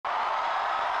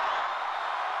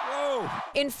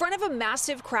In front of a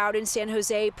massive crowd in San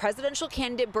Jose, presidential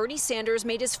candidate Bernie Sanders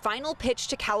made his final pitch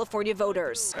to California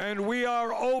voters. And we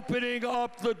are opening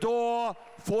up the door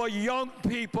for young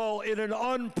people in an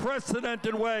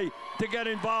unprecedented way to get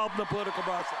involved in the political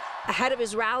process. Ahead of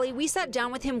his rally, we sat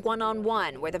down with him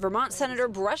one-on-one, where the Vermont Senator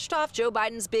brushed off Joe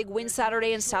Biden's big win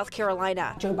Saturday in South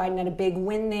Carolina. Joe Biden had a big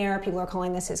win there. People are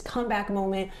calling this his comeback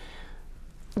moment.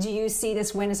 Do you see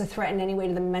this win as a threat in any way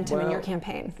to the momentum in your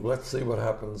campaign? Let's see what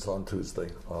happens on Tuesday.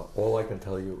 All I can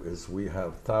tell you is we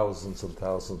have thousands and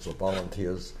thousands of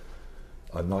volunteers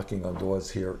knocking on doors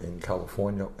here in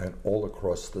California and all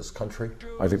across this country.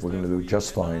 I think we're going to do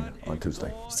just fine on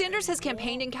Tuesday. Sanders has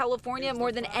campaigned in California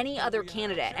more than any other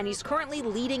candidate, and he's currently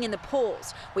leading in the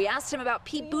polls. We asked him about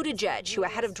Pete Buttigieg, who,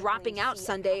 ahead of dropping out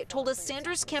Sunday, told us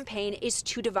Sanders' campaign is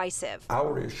too divisive.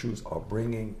 Our issues are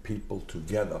bringing people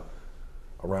together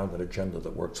around an agenda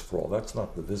that works for all. That's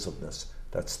not divisiveness.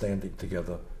 That's standing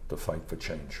together to fight for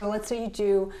change. Well, let's say you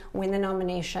do win the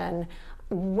nomination.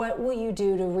 What will you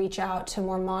do to reach out to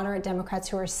more moderate Democrats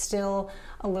who are still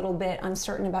a little bit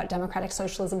uncertain about democratic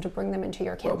socialism to bring them into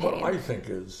your campaign? Well, what I think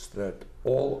is that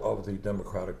all of the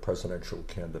Democratic presidential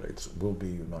candidates will be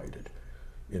united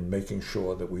in making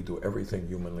sure that we do everything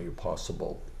humanly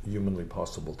possible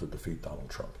to defeat Donald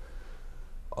Trump.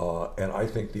 And I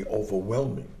think the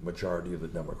overwhelming majority of the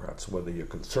Democrats, whether you're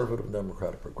conservative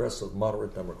Democrat, progressive,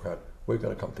 moderate Democrat, we're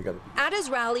going to come together. At his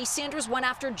rally, Sanders went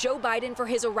after Joe Biden for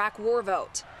his Iraq war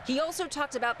vote. He also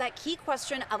talked about that key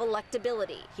question of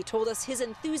electability. He told us his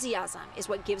enthusiasm is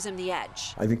what gives him the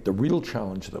edge. I think the real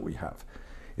challenge that we have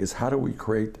is how do we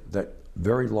create that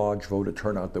very large voter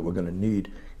turnout that we're going to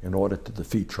need in order to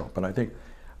defeat Trump. And I think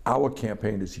our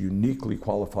campaign is uniquely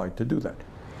qualified to do that.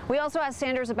 We also asked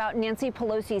Sanders about Nancy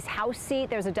Pelosi's House seat.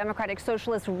 There's a Democratic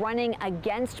socialist running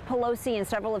against Pelosi, and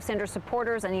several of Sanders'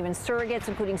 supporters and even surrogates,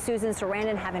 including Susan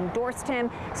Sarandon, have endorsed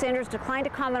him. Sanders declined to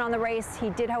comment on the race. He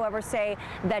did, however, say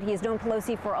that he has known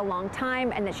Pelosi for a long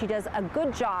time and that she does a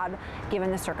good job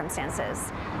given the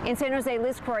circumstances. In San Jose,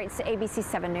 Liz Kruetz, ABC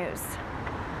 7 News.